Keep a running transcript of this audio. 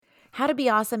How to be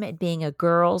awesome at being a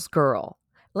girl's girl.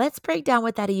 Let's break down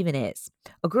what that even is.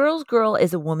 A girl's girl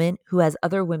is a woman who has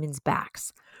other women's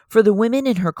backs. For the women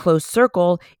in her close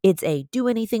circle, it's a do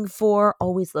anything for,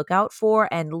 always look out for,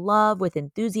 and love with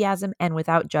enthusiasm and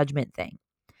without judgment thing.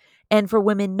 And for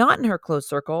women not in her close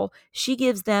circle, she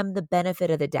gives them the benefit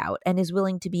of the doubt and is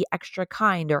willing to be extra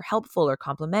kind or helpful or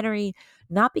complimentary,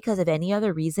 not because of any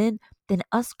other reason than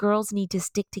us girls need to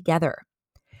stick together.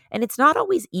 And it's not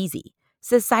always easy.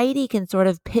 Society can sort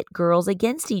of pit girls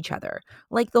against each other,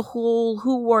 like the whole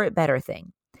who wore it better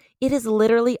thing. It is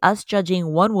literally us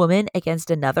judging one woman against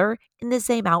another in the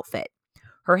same outfit.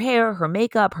 Her hair, her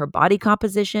makeup, her body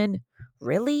composition.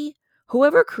 Really?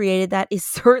 Whoever created that is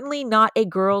certainly not a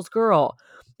girl's girl,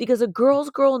 because a girl's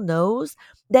girl knows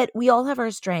that we all have our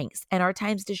strengths and our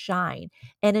times to shine,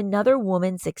 and another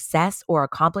woman's success or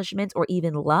accomplishments or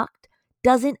even luck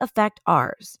doesn't affect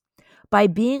ours. By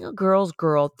being a girl's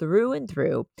girl through and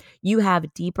through, you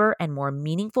have deeper and more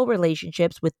meaningful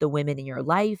relationships with the women in your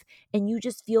life, and you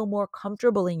just feel more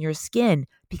comfortable in your skin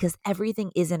because everything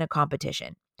isn't a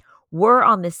competition. We're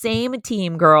on the same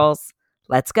team, girls.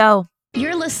 Let's go.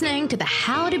 You're listening to the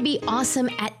How to Be Awesome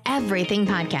at Everything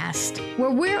podcast, where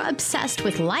we're obsessed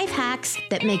with life hacks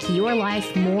that make your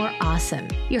life more awesome.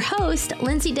 Your host,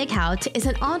 Lindsay Dickhout, is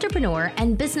an entrepreneur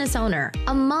and business owner,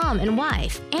 a mom and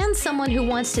wife, and someone who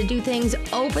wants to do things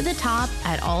over the top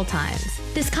at all times.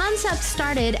 This concept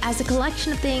started as a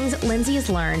collection of things Lindsay has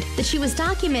learned that she was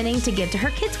documenting to give to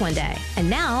her kids one day, and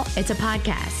now it's a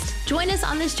podcast. Join us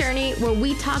on this journey where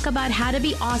we talk about how to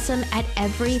be awesome at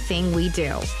everything we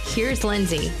do. Here's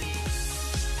Lindsay.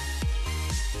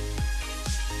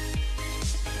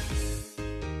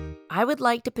 I would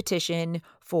like to petition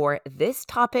for this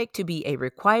topic to be a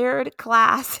required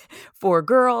class for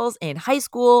girls in high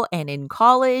school and in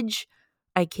college.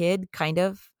 I kid, kind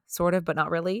of, sort of, but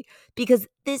not really, because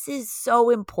this is so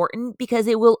important because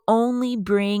it will only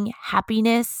bring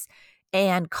happiness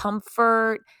and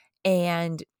comfort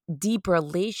and deep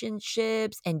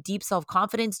relationships and deep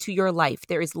self-confidence to your life.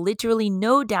 There is literally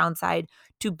no downside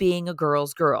to being a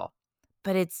girl's girl,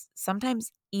 but it's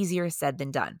sometimes easier said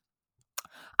than done.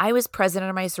 I was president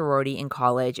of my sorority in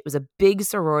college. It was a big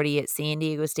sorority at San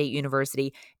Diego State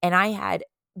University, and I had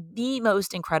the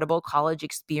most incredible college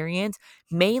experience,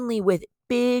 mainly with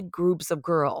big groups of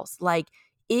girls.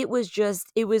 It was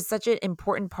such an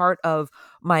important part of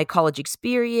my college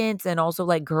experience and also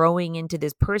like growing into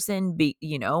this person,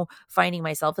 finding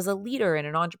myself as a leader and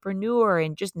an entrepreneur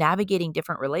and just navigating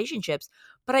different relationships.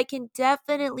 But I can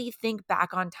definitely think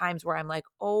back on times where I'm like,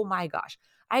 oh my gosh,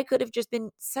 I could have just been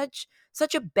such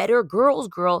a better girl's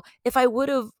girl if I would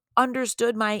have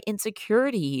understood my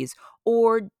insecurities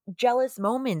or jealous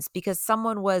moments because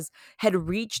had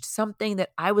reached something that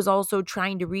I was also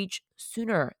trying to reach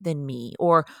sooner than me,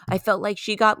 or I felt like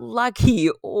she got lucky,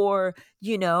 or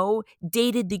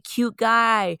dated the cute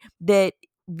guy that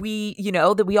we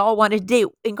all wanted to date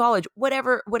in college.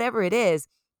 Whatever it is,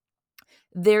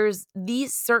 there's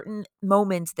these certain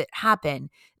moments that happen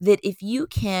that if you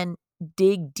can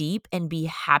dig deep and be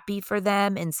happy for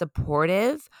them and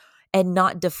supportive and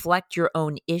not deflect your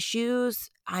own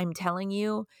issues, I'm telling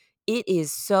you, it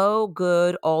is so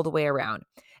good all the way around.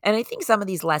 And I think some of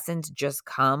these lessons just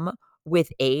come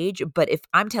with age. But if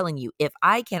I'm telling you, if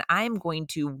I can, I'm going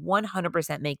to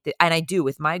 100% and I do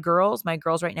with my girls. My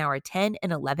girls right now are 10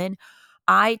 and 11.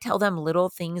 I tell them little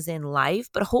things in life,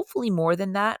 but hopefully more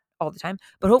than that all the time.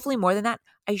 But hopefully more than that,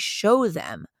 I show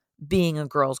them being a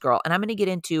girl's girl. And I'm going to get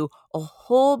into a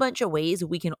whole bunch of ways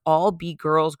we can all be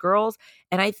girls.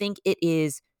 And I think it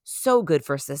is so good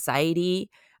for society.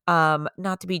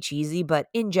 Not to be cheesy, but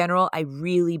in general, I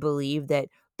really believe that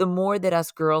the more that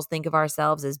us girls think of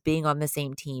ourselves as being on the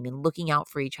same team and looking out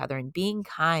for each other and being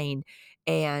kind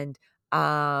and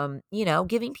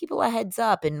giving people a heads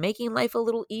up and making life a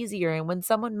little easier. And when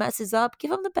someone messes up, give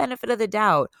them the benefit of the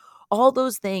doubt. All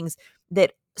those things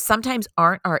that sometimes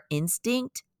aren't our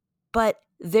instinct, but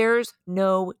there's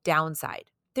no downside.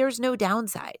 There's no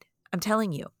downside. I'm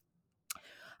telling you.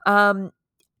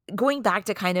 Going back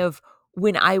to kind of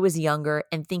when I was younger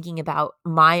and thinking about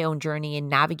my own journey in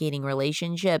navigating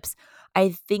relationships,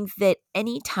 I think that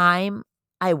anytime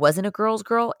I wasn't a girl's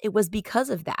girl, it was because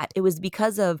of that. It was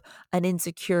because of an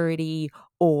insecurity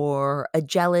or a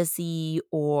jealousy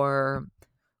or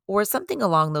something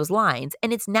along those lines.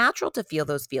 And it's natural to feel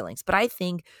those feelings. But I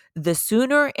think the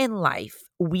sooner in life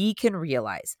we can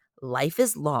realize life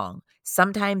is long.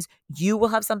 Sometimes you will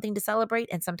have something to celebrate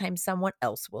and sometimes someone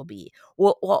else will be.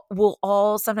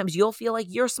 Sometimes you'll feel like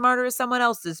you're smarter as someone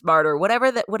else is smarter.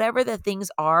 Whatever the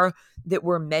things are that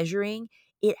we're measuring,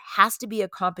 It has to be a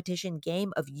competition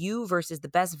game of you versus the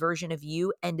best version of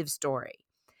you, end of story.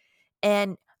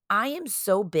 And I am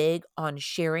so big on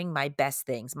sharing my best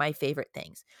things, my favorite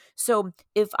things. So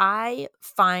if I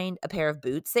find a pair of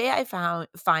boots, say I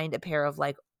find a pair of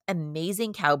like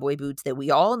amazing cowboy boots that we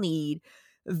all need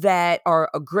that are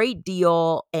a great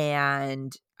deal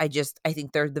and I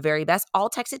think they're the very best. I'll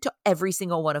text it to every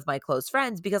single one of my close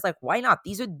friends because like why not?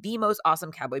 These are the most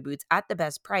awesome cowboy boots at the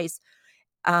best price.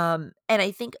 And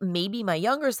I think maybe my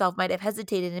younger self might have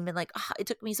hesitated and been like, "Ah, it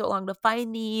took me so long to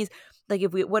find these. Like,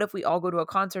 what if we all go to a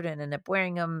concert and end up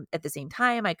wearing them at the same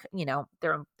time?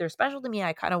 They're special to me.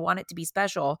 I kind of want it to be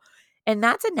special." And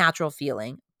that's a natural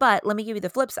feeling. But let me give you the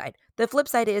flip side. The flip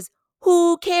side is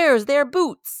who cares? They're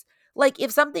boots. Like,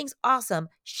 if something's awesome,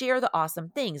 share the awesome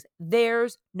things.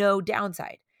 There's no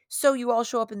downside. So you all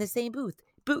show up in the same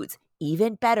boots.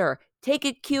 Even better. Take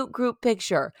a cute group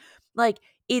picture. Like,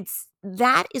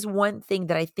 that is one thing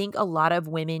that I think a lot of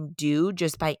women do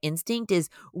just by instinct is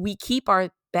we keep our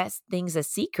best things a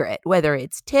secret, whether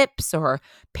it's tips or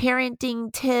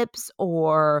parenting tips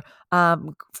or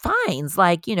finds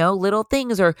like, little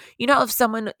things or,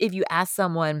 if you ask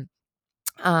someone,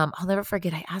 I'll never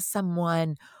forget. I asked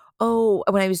someone,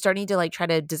 when I was starting to like try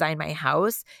to design my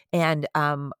house and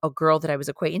a girl that I was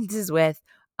acquaintances with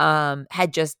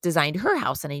had just designed her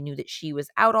house and I knew that she was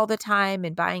out all the time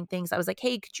and buying things. I was like,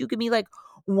 "Hey, could you give me like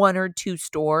one or two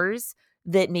stores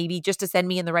that maybe just to send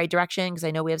me in the right direction because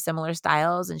I know we have similar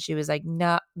styles?" And she was like,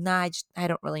 "No, nah, I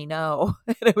don't really know."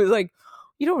 And I was like,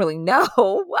 "You don't really know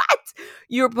what?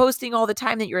 You're posting all the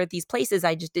time that you're at these places.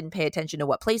 I just didn't pay attention to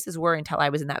what places were until I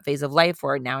was in that phase of life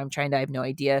where now I have no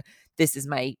idea. This is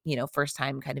my, first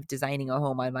time kind of designing a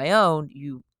home on my own.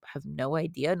 You have no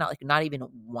idea, not even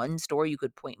one store you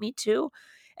could point me to."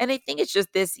 And I think it's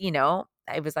just this,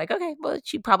 I was like, okay, well,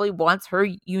 she probably wants her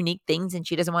unique things and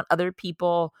she doesn't want other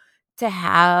people to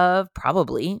have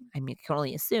probably, I mean, I can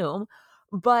only assume.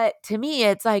 But to me,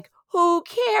 it's like, who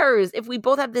cares if we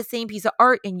both have the same piece of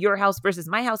art in your house versus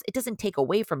my house? It doesn't take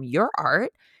away from your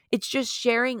art. It's just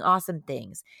sharing awesome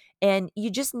things. And you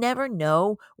just never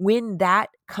know when that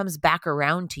comes back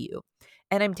around to you.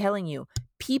 And I'm telling you,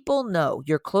 people know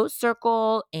your close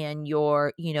circle and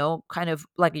your, kind of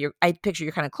like I picture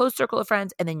your kind of close circle of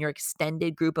friends and then your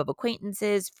extended group of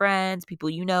acquaintances, friends, people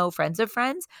friends of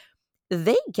friends.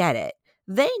 They get it.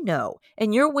 They know.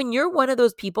 And when you're one of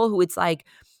those people who it's like,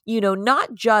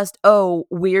 not just, "Oh,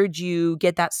 where'd you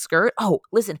get that skirt? Oh,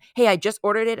 listen, hey, I just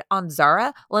ordered it on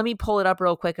Zara. Let me pull it up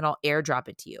real quick and I'll airdrop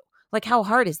it to you." Like, how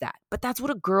hard is that? But that's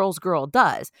what a girl's girl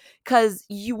does because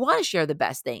you want to share the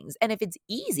best things. And if it's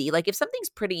easy, like if something's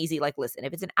pretty easy, like, listen,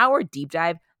 if it's an hour deep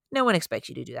dive, no one expects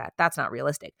you to do that. That's not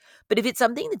realistic. But if it's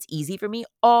something that's easy for me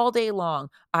all day long,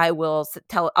 I'll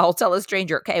tell a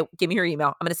stranger, "Okay, give me your email.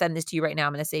 I'm going to send this to you right now.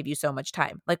 I'm going to save you so much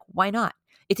time." Like, why not?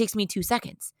 It takes me 2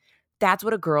 seconds. That's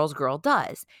what a girl's girl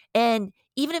does. And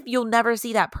even if you'll never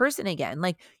see that person again,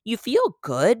 like you feel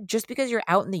good just because you're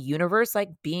out in the universe, like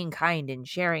being kind and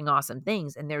sharing awesome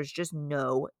things. And there's just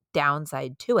no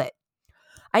downside to it.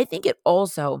 I think it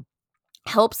also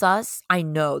helps us. I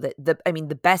know that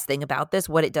the best thing about this,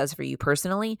 what it does for you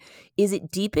personally, is it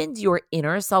deepens your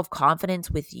inner self-confidence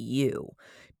with you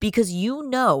because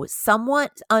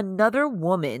another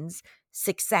woman's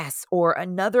success or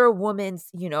another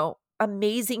woman's,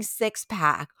 amazing six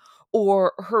pack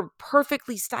or her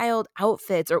perfectly styled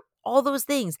outfits or all those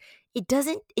things. It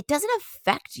doesn't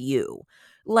affect you.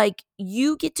 Like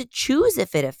you get to choose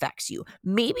if it affects you.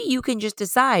 Maybe you can just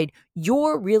decide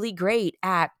you're really great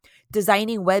at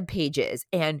designing web pages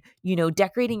and,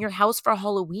 decorating your house for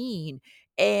Halloween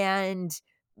and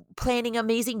planning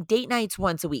amazing date nights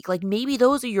once a week. Like maybe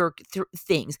those are your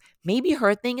things. Maybe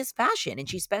her thing is fashion and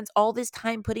she spends all this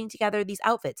time putting together these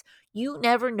outfits. You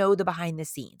never know the behind the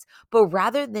scenes. But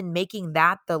rather than making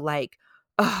that the like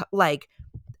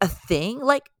a thing,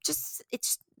 like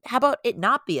how about it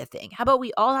not be a thing? How about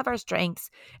we all have our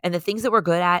strengths and the things that we're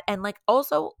good at? And like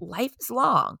also life is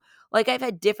long. Like I've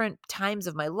had different times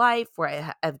of my life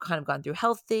where I've kind of gone through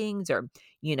health things or,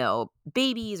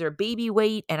 babies or baby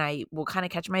weight. And I will kind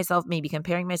of catch myself maybe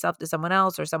comparing myself to someone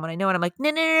else or someone I know. And I'm like,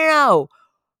 no, no, no, no.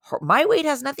 My weight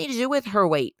has nothing to do with her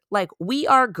weight. Like we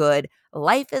are good.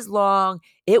 Life is long.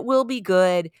 It will be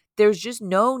good. There's just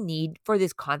no need for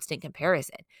this constant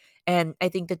comparison. And I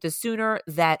think that the sooner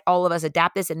that all of us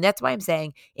adapt this, and that's why I'm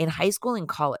saying in high school and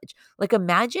college, like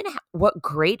imagine what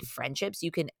great friendships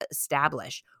you can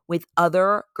establish with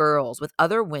other girls, with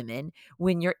other women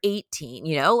when you're 18,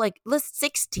 like let's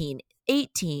 16,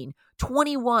 18,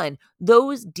 21,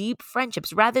 those deep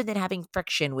friendships, rather than having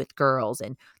friction with girls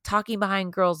and talking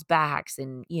behind girls' backs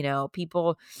and,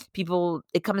 people,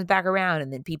 it comes back around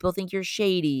and then people think you're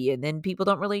shady and then people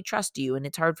don't really trust you and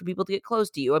it's hard for people to get close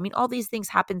to you. I mean, all these things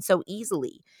happen so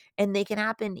easily, and they can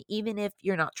happen even if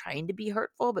you're not trying to be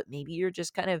hurtful, but maybe you're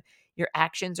just your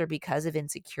actions are because of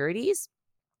insecurities.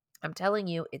 I'm telling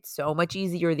you, it's so much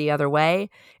easier the other way.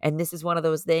 And this is one of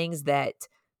those things that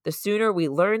the sooner we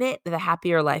learn it, the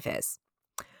happier life is.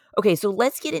 Okay, so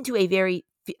let's get into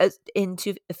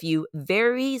into a few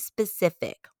very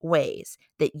specific ways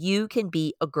that you can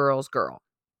be a girl's girl.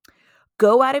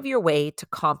 Go out of your way to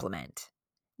compliment.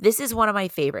 This is one of my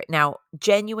favorite. Now,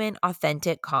 genuine,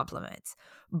 authentic compliments.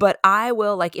 But I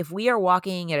will, like, if we are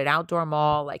walking at an outdoor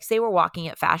mall, like, say we're walking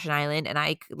at Fashion Island and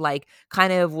I, like,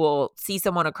 kind of will see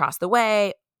someone across the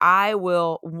way, I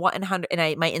will 100,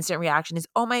 and my instant reaction is,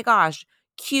 oh my gosh,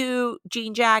 cute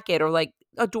jean jacket or like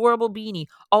adorable beanie.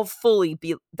 I'll fully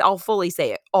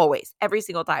say it always, every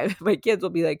single time. My kids will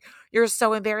be like, you're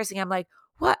so embarrassing. I'm like,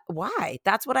 what? Why?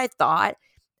 That's what I thought.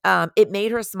 It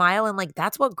made her smile, and like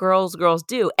that's what girls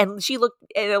do. And she looked,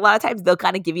 and a lot of times they'll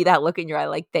kind of give you that look in your eye,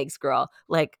 like, thanks, girl.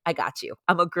 Like, I got you.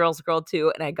 I'm a girl's girl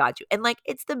too, and I got you. And like,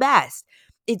 it's the best.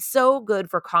 It's so good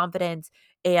for confidence,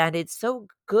 and it's so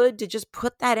good to just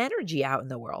put that energy out in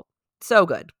the world. So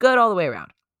good. Good all the way around.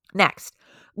 Next,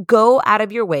 go out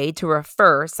of your way to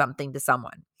refer something to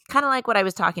someone. Kind of like what I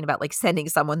was talking about, like sending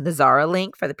someone the Zara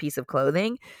link for the piece of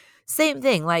clothing. Same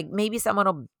thing. Like maybe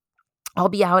I'll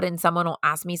be out and someone will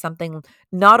ask me something.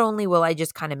 Not only will I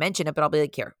just kind of mention it, but I'll be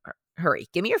like, here, hurry,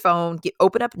 give me your phone,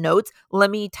 open up notes.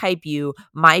 Let me type you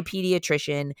my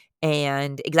pediatrician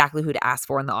and exactly who to ask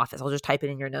for in the office. I'll just type it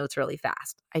in your notes really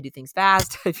fast. I do things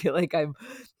fast. I feel like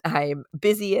I'm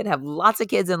busy and have lots of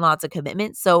kids and lots of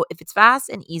commitments. So if it's fast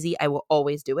and easy, I will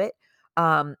always do it.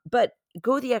 But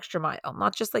go the extra mile,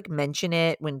 not just like mention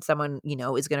it when someone,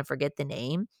 is going to forget the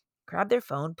name. Grab their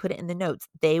phone, put it in the notes.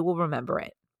 They will remember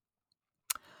it.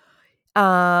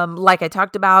 Like I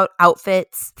talked about,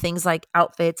 outfits, things like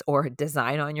outfits or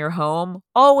design on your home.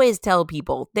 Always tell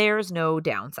people there's no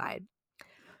downside.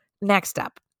 Next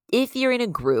up, if you're in a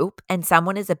group and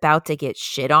someone is about to get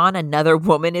shit on, another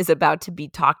woman is about to be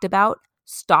talked about,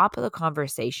 stop the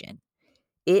conversation.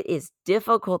 It is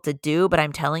difficult to do, but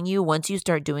I'm telling you, once you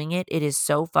start doing it, it is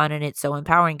so fun and it's so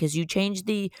empowering because you change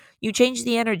the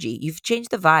energy. You've changed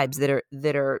the vibes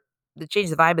that change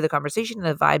the vibe of the conversation and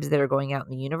the vibes that are going out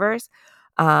in the universe.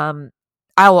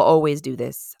 I will always do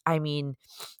this. I mean,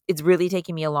 it's really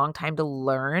taken me a long time to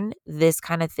learn this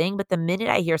kind of thing, but the minute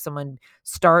I hear someone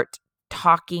start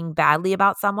talking badly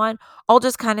about someone, I'll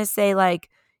just kind of say like,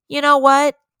 you know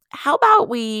what? How about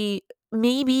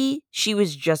maybe she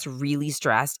was just really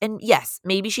stressed. And yes,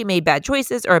 maybe she made bad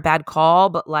choices or a bad call,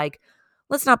 but like,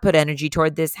 let's not put energy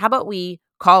toward this. How about we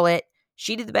call it?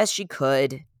 She did the best she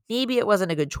could. Maybe it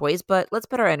wasn't a good choice, but let's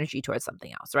put our energy towards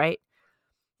something else, right?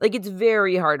 Like, it's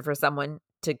very hard for someone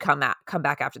to come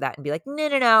back after that and be like,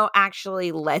 no,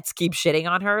 actually, let's keep shitting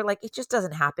on her. Like, it just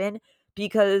doesn't happen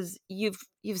because you've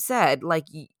said, like,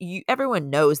 everyone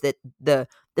knows that the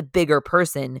bigger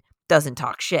person doesn't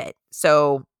talk shit.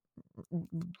 So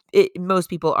most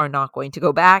people are not going to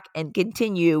go back and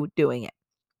continue doing it.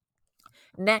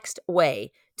 Next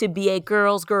way to be a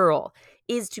girl's girl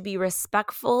is to be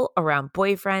respectful around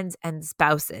boyfriends and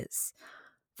spouses.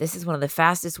 This is one of the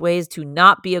fastest ways to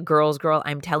not be a girl's girl,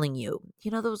 I'm telling you.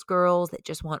 You know those girls that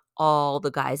just want all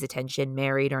the guys' attention,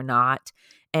 married or not,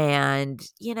 and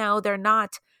they're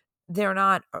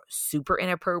not super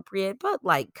inappropriate, but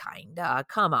like kinda,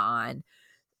 come on.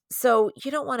 So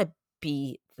you don't want to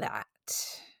be that.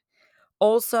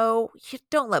 Also, you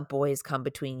don't let boys come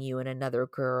between you and another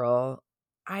girl.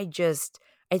 I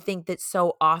think that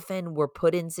so often we're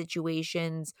put in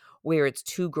situations where it's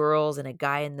two girls and a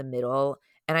guy in the middle.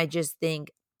 And I just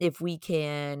think if we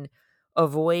can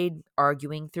avoid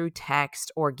arguing through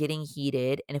text or getting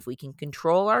heated, and if we can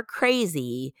control our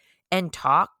crazy and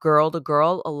talk girl to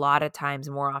girl, a lot of times,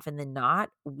 more often than not,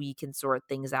 we can sort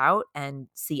things out and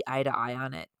see eye to eye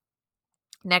on it.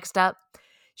 Next up,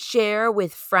 share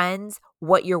with friends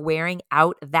what you're wearing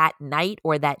out that night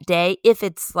or that day, if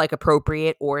it's like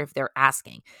appropriate or if they're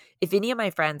asking. If any of my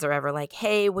friends are ever like,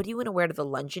 hey, what do you want to wear to the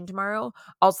luncheon tomorrow?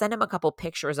 I'll send them a couple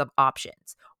pictures of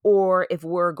options. Or if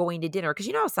we're going to dinner,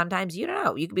 because sometimes you don't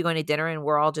know, you could be going to dinner and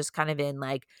we're all just kind of in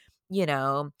like,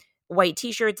 white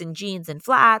t-shirts and jeans and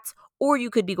flats, or you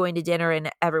could be going to dinner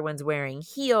and everyone's wearing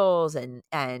heels and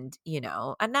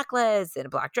a necklace and a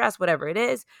black dress, whatever it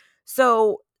is.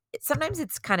 So sometimes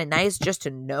it's kind of nice just to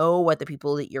know what the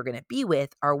people that you're going to be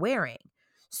with are wearing.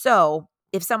 So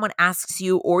if someone asks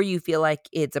you or you feel like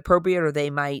it's appropriate or they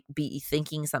might be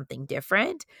thinking something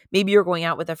different, maybe you're going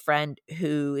out with a friend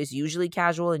who is usually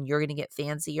casual and you're going to get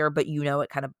fancier, but it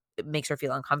kind of it makes her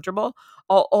feel uncomfortable.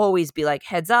 I'll always be like,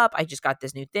 heads up, I just got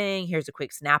this new thing. Here's a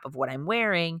quick snap of what I'm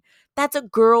wearing. That's a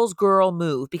girl's girl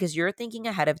move because you're thinking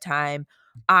ahead of time.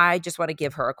 I just want to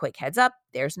give her a quick heads up.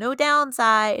 There's no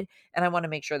downside. And I want to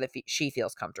make sure that she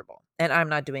feels comfortable. And I'm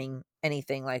not doing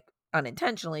anything like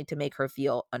unintentionally to make her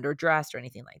feel underdressed or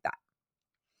anything like that.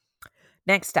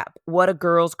 Next up, what a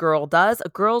girl's girl does. A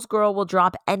girl's girl will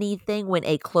drop anything when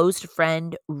a close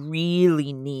friend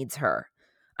really needs her.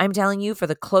 I'm telling you, for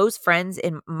the close friends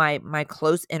in my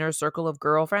close inner circle of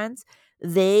girlfriends,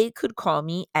 they could call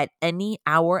me at any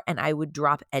hour and I would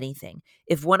drop anything.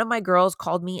 If one of my girls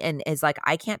called me and is like,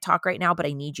 I can't talk right now, but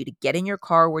I need you to get in your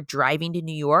car. We're driving to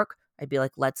New York. I'd be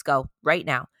like, let's go right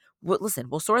now. Listen,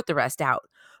 we'll sort the rest out.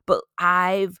 But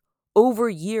over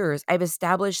years, I've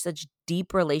established such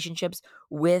deep relationships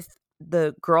with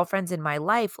the girlfriends in my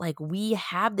life. Like, we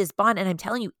have this bond. And I'm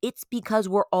telling you, it's because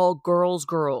we're all girls.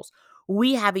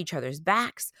 We have each other's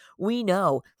backs. We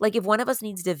know, like, if one of us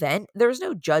needs to vent, there's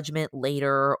no judgment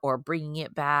later or bringing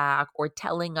it back or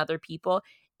telling other people.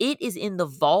 It is in the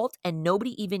vault and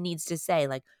nobody even needs to say,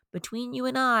 like, between you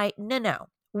and I, no.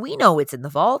 We know it's in the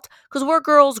vault because we're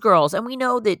girls. And we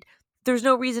know that there's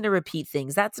no reason to repeat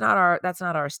things. That's not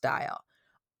our style.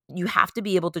 You have to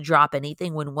be able to drop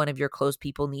anything when one of your close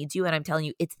people needs you. And I'm telling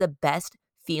you, it's the best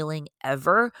feeling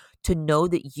ever to know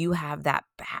that you have that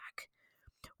back.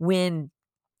 When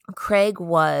Craig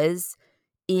was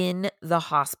in the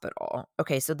hospital,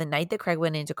 okay, so the night that Craig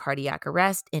went into cardiac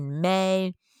arrest in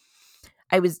May,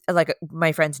 I was like,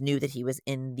 my friends knew that he was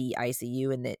in the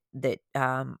ICU and that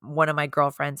one of my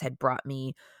girlfriends had brought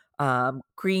me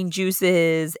green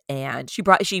juices, and she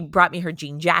brought me her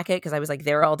jean jacket because I was like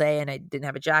there all day and I didn't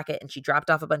have a jacket, and she dropped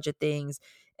off a bunch of things,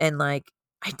 and like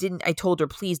I told her,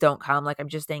 please don't come, like I'm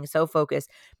just staying so focused.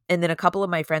 And then a couple of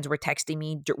my friends were texting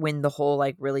me when the whole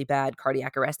like really bad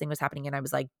cardiac arrest thing was happening, and I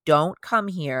was like, don't come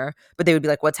here. But they would be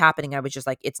like, what's happening? I was just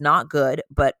like, it's not good,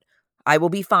 but I will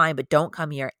be fine, but don't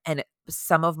come here. And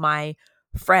some of my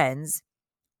friends,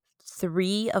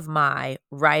 3 of my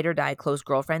ride or die close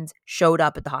girlfriends showed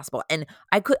up at the hospital, and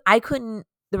I couldn't,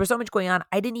 there was so much going on.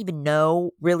 I didn't even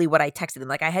know really what I texted them.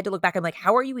 Like, I had to look back. I'm like,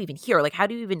 how are you even here? Like, how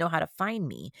do you even know how to find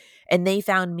me? And they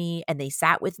found me and they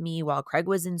sat with me while Craig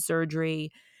was in surgery.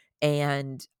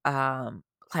 And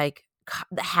like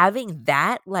having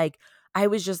that, like, I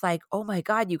was just like, oh my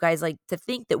God, you guys, like, to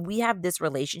think that we have this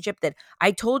relationship that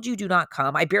I told you do not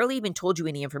come. I barely even told you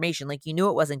any information. Like, you knew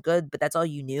it wasn't good, but that's all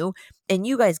you knew. And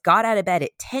you guys got out of bed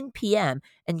at 10 p.m.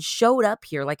 and showed up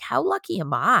here. Like, how lucky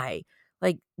am I?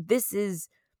 Like,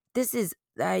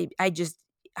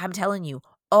 I'm telling you,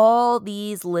 all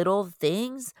these little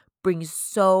things bring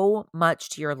so much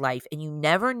to your life, and you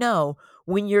never know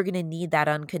when you're going to need that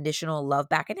unconditional love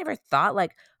back. I never thought,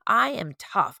 like, I am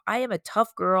tough. I am a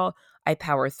tough girl. I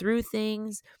power through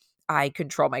things. I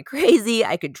control my crazy.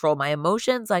 I control my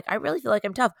emotions. Like, I really feel like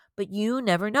I'm tough, but you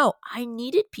never know. I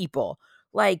needed people.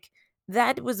 Like,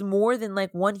 that was more than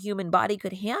like one human body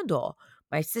could handle.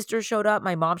 My sister showed up.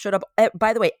 My mom showed up.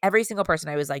 By the way, every single person,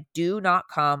 I was like, do not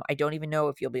come. I don't even know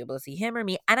if you'll be able to see him or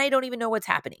me. And I don't even know what's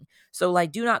happening. So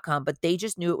like, do not come. But they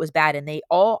just knew it was bad. And I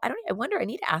wonder, I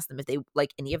need to ask them if they,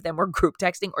 like, any of them were group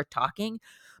texting or talking,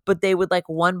 but they would like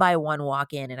one by one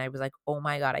walk in. And I was like, oh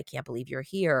my God, I can't believe you're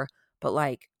here. But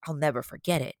like, I'll never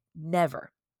forget it.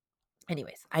 Never.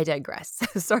 Anyways, I digress.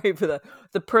 Sorry for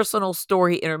the personal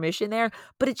story intermission there,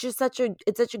 but it's just such a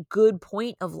good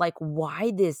point of like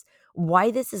why this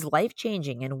is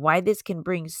life-changing and why this can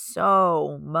bring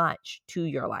so much to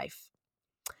your life.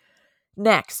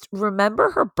 Next,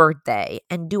 remember her birthday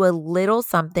and do a little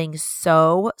something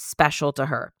so special to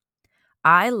her.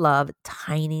 I love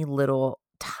tiny little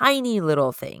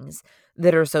things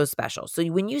that are so special. So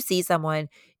when you see someone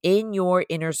in your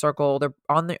inner circle, they're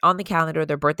on the calendar,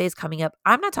 their birthday's coming up.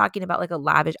 I'm not talking about like a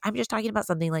lavish, I'm just talking about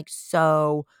something like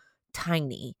so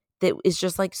tiny that is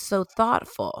just like so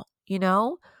thoughtful, you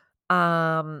know?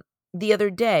 The other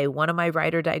day, one of my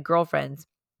ride or die girlfriends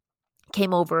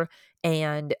came over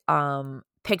and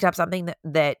picked up something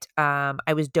that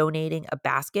I was donating a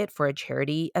basket for a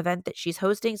charity event that she's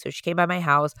hosting. So she came by my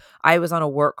house. I was on a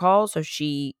work call, so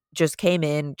she just came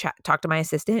in, talked to my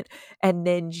assistant, and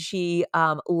then she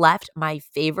left my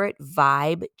favorite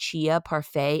Vibe Chia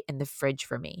parfait in the fridge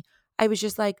for me. I was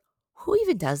just like, who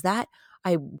even does that?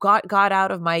 I got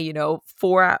out of my,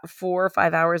 4 or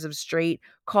 5 hours of straight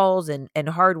calls and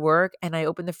hard work. And I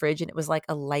opened the fridge and it was like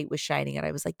a light was shining. And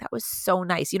I was like, that was so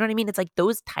nice. You know what I mean? It's like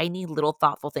those tiny little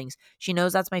thoughtful things. She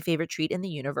knows that's my favorite treat in the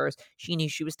universe. She knew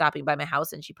she was stopping by my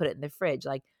house and she put it in the fridge.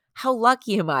 Like, how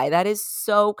lucky am I? That is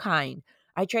so kind.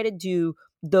 I try to do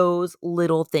those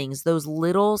little things, those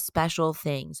little special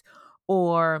things.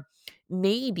 Or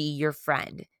maybe your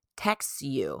friend texts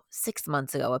you 6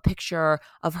 months ago a picture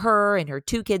of her and her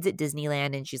 2 kids at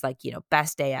Disneyland. And she's like,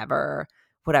 best day ever,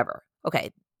 whatever.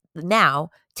 Okay. Now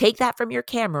take that from your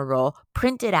camera roll,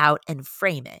 print it out and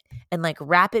frame it and like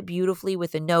wrap it beautifully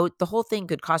with a note. The whole thing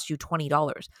could cost you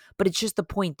 $20, but it's just the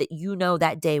point that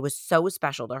that day was so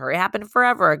special to her. It happened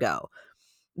forever ago.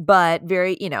 But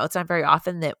it's not very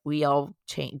often that we all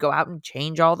go out and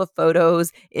change all the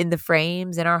photos in the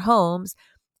frames in our homes.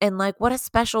 And like, what a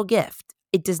special gift.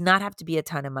 It does not have to be a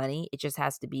ton of money. It just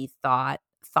has to be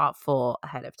thoughtful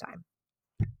ahead of time.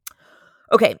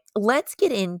 Okay, let's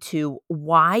get into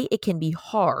why it can be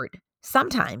hard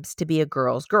sometimes to be a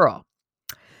girl's girl.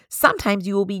 Sometimes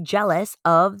you will be jealous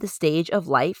of the stage of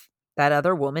life that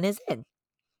other woman is in.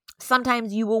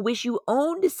 Sometimes you will wish you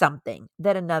owned something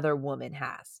that another woman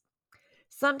has.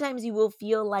 Sometimes you will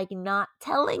feel like not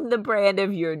telling the brand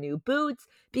of your new boots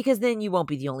because then you won't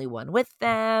be the only one with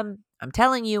them. I'm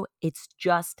telling you, it's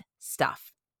just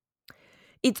stuff.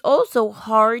 It's also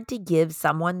hard to give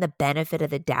someone the benefit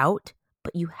of the doubt,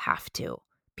 but you have to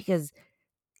because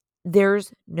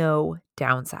there's no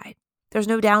downside. There's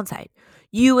no downside.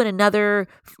 You and another,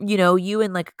 you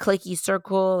in like a cliquey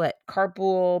circle at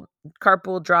carpool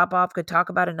drop off could talk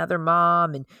about another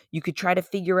mom and you could try to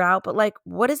figure out, but like,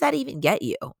 what does that even get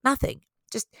you? Nothing.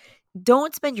 Just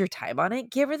don't spend your time on it.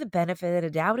 Give her the benefit of the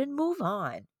doubt and move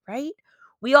on, right?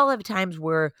 We all have times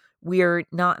where we're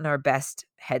not in our best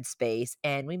headspace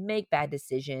and we make bad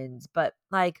decisions, but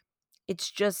like, it's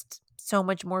just so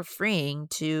much more freeing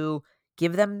to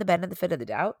give them the benefit of the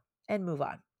doubt and move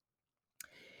on.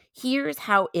 Here's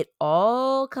how it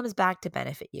all comes back to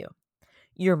benefit you.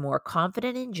 You're more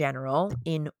confident in general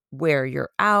in where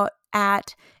you're out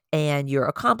at and your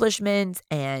accomplishments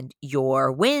and your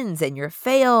wins and your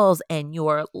fails and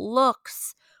your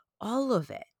looks, all of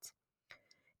it.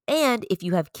 And if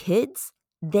you have kids,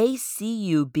 they see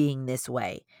you being this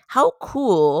way. How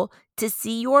cool to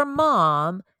see your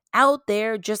mom out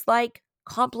there just like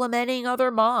complimenting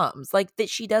other moms like that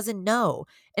she doesn't know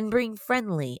and being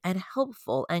friendly and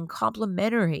helpful and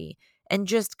complimentary and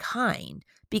just kind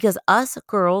because us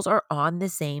girls are on the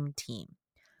same team.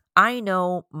 I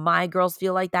know my girls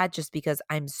feel like that just because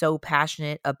I'm so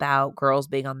passionate about girls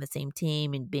being on the same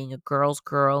team and being a girl's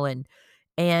girl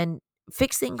and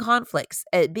fixing conflicts,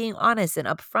 being honest and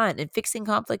upfront and fixing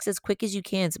conflicts as quick as you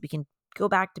can so we can go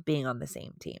back to being on the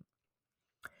same team.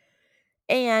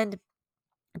 And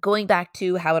going back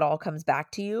to how it all comes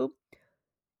back to you,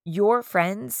 your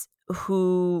friends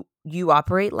who you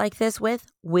operate like this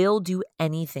with will do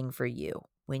anything for you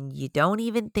when you don't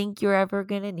even think you're ever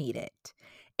going to need it.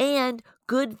 And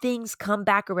good things come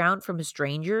back around from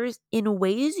strangers in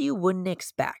ways you wouldn't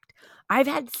expect. I've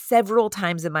had several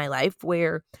times in my life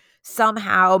where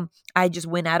somehow I just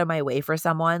went out of my way for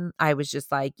someone. I was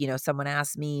just like, someone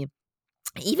asked me,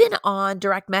 even on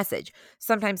direct message,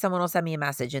 sometimes someone will send me a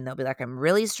message and they'll be like, I'm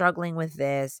really struggling with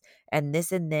this and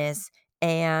this and this.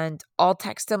 And I'll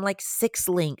text them like 6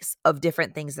 links of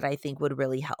different things that I think would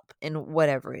really help in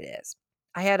whatever it is.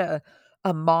 I had a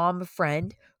mom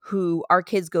friend who our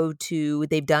kids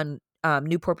they've done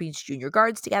Newport Beach Junior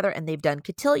Guards together and they've done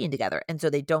cotillion together. And so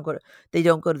they don't go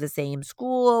to the same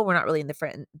school. We're not really in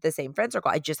the same friend circle.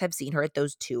 I just have seen her at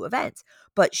those 2 events,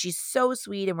 but she's so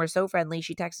sweet and we're so friendly.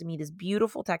 She texted me this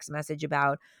beautiful text message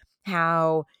about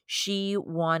how she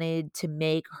wanted to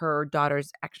make her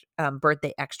daughter's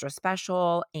birthday extra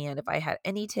special. And if I had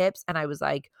any tips, and I was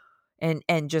like, and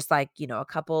just like, a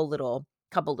couple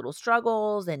little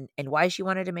struggles and why she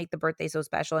wanted to make the birthday so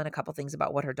special and a couple things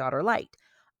about what her daughter liked.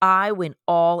 I went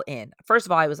all in. First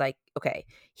of all, I was like, okay,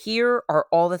 here are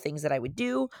all the things that I would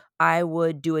do. I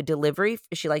would do a delivery.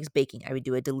 She likes baking. I would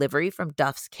do a delivery from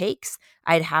Duff's Cakes.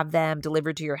 I'd have them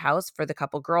delivered to your house for the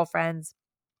couple girlfriends.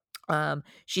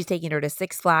 She's taking her to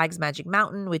Six Flags Magic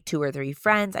Mountain with 2 or 3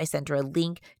 friends. I sent her a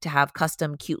link to have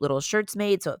custom cute little shirts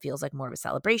made so it feels like more of a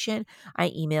celebration. I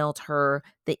emailed her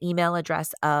the email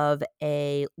address of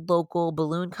a local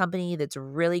balloon company that's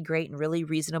really great and really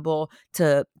reasonable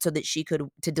so that she could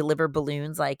deliver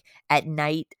balloons like at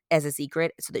night as a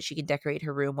secret so that she can decorate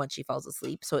her room once she falls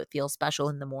asleep so it feels special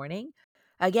in the morning.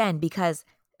 Again, because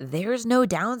there's no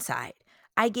downside.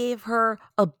 I gave her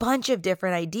a bunch of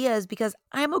different ideas because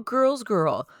I'm a girl's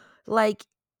girl. Like,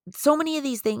 so many of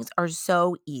these things are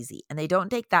so easy and they don't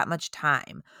take that much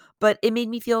time. But it made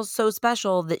me feel so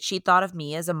special that she thought of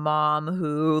me as a mom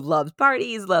who loves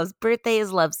parties, loves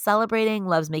birthdays, loves celebrating,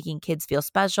 loves making kids feel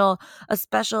special,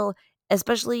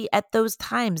 especially at those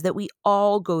times that we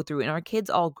all go through and our kids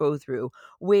all go through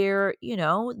where,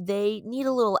 they need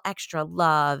a little extra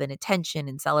love and attention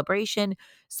and celebration.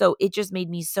 So it just made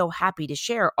me so happy to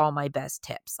share all my best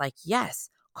tips. Like, yes,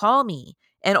 call me.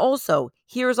 And also,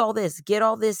 here's all this, get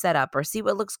all this set up or see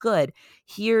what looks good.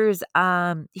 Here's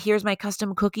my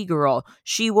custom cookie girl.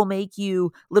 She will make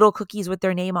you little cookies with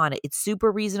their name on it. It's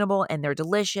super reasonable and they're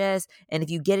delicious. And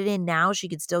if you get it in now, she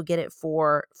could still get it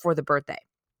for the birthday.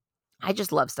 I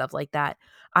just love stuff like that.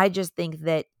 I just think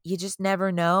that you just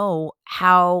never know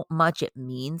how much it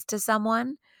means to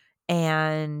someone.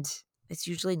 And it's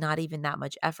usually not even that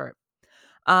much effort.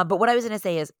 But what I was going to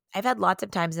say is I've had lots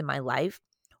of times in my life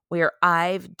where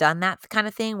I've done that kind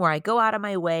of thing where I go out of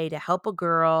my way to help a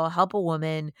girl, help a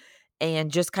woman,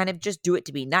 and just kind of just do it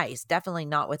to be nice. Definitely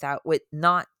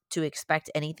not to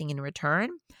expect anything in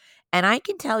return. And I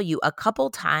can tell you a couple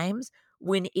times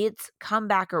when it's come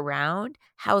back around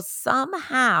how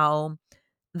somehow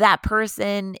that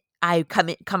person I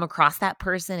come across that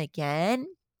person again,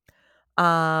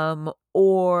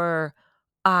 or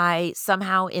I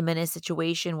somehow am in a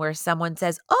situation where someone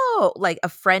says, "Oh," like a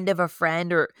friend of a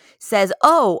friend, or says,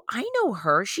 "Oh, I know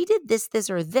her. She did this, this,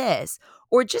 or this,"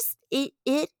 or just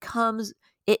it comes.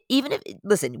 Even if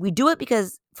listen, we do it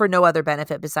because for no other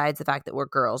benefit besides the fact that we're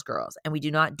girls, and we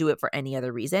do not do it for any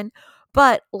other reason.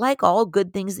 But like all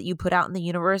good things that you put out in the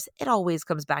universe, it always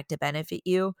comes back to benefit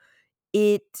you.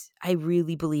 I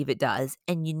really believe it does.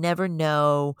 And you never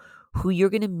know who you're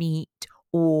going to meet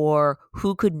or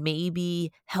who could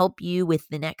maybe help you with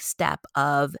the next step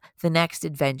of the next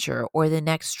adventure or the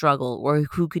next struggle, or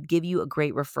who could give you a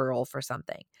great referral for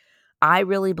something. I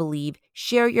really believe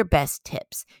share your best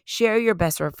tips, share your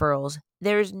best referrals.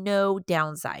 There's no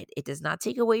downside. It does not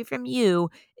take away from you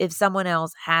if someone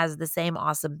else has the same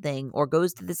awesome thing or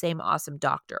goes to the same awesome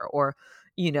doctor or,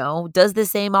 does the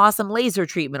same awesome laser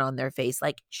treatment on their face.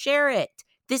 Like, share it.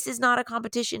 This is not a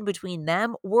competition between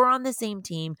them. We're on the same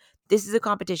team. This is a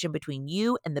competition between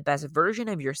you and the best version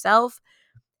of yourself.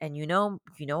 And you know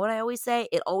what I always say?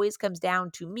 It always comes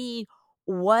down to me.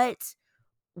 What's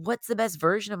the best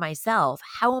version of myself?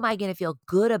 How am I going to feel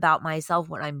good about myself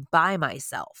when I'm by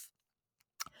myself?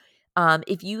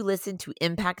 If you listen to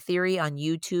Impact Theory on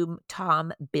YouTube,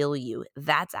 Tom Bilyeu,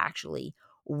 that's actually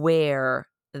where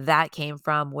that came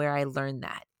from, where I learned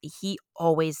that. He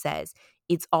always says,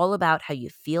 it's all about how you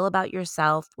feel about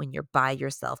yourself when you're by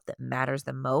yourself that matters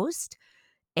the most.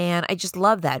 And I just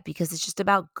love that because it's just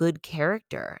about good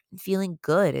character and feeling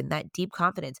good and that deep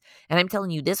confidence. And I'm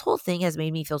telling you, this whole thing has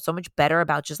made me feel so much better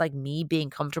about just like me being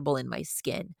comfortable in my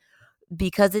skin,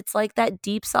 because it's like that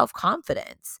deep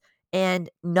self-confidence and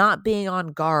not being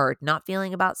on guard, not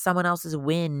feeling about someone else's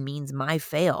win means my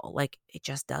fail. Like, it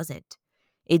just doesn't.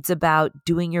 It's about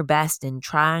doing your best and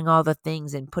trying all the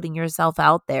things and putting yourself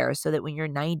out there so that when you're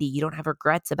 90, you don't have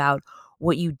regrets about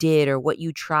what you did or what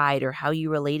you tried or how you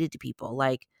related to people.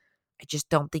 Like, I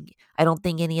don't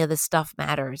think any of this stuff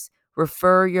matters.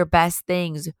 Refer your best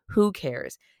things. Who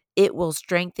cares? It will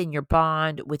strengthen your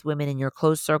bond with women in your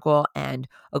close circle and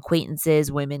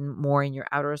acquaintances, women more in your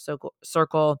outer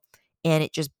circle. And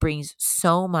it just brings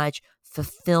so much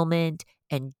fulfillment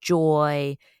and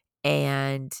joy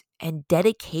and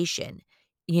dedication.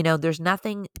 There's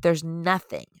nothing.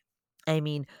 I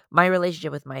mean, my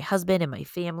relationship with my husband and my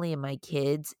family and my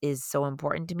kids is so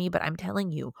important to me, but I'm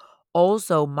telling you,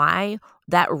 also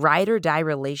that ride or die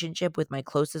relationship with my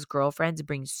closest girlfriends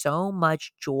brings so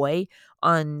much joy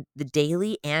on the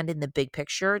daily and in the big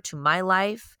picture to my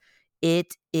life.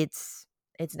 It's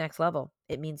next level.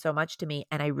 It means so much to me,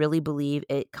 and I really believe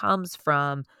it comes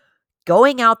from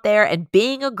going out there and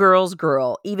being a girl's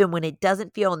girl, even when it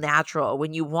doesn't feel natural,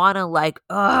 when you want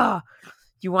to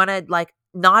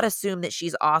not assume that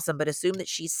she's awesome, but assume that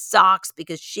she sucks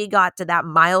because she got to that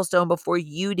milestone before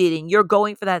you did and you're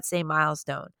going for that same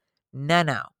milestone.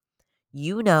 No.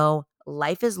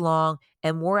 Life is long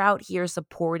and we're out here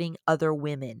supporting other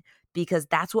women because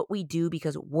that's what we do,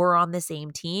 because we're on the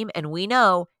same team and we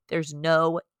know there's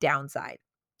no downside.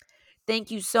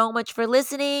 Thank you so much for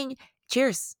listening.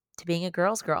 Cheers to being a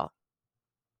girl's girl.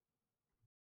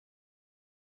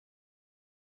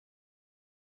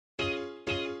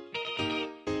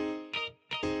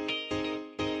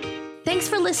 Thanks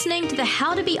for listening to the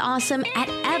How to Be Awesome at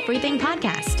Everything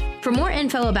podcast. For more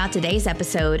info about today's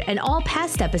episode and all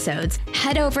past episodes,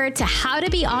 head over to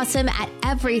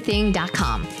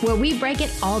howtobeawesomeateverything.com, where we break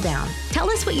it all down. Tell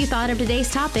us what you thought of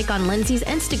today's topic on Lindsay's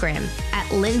Instagram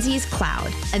at Lindsay's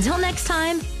Cloud. Until next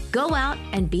time, go out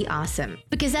and be awesome,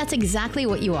 because that's exactly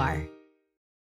what you are.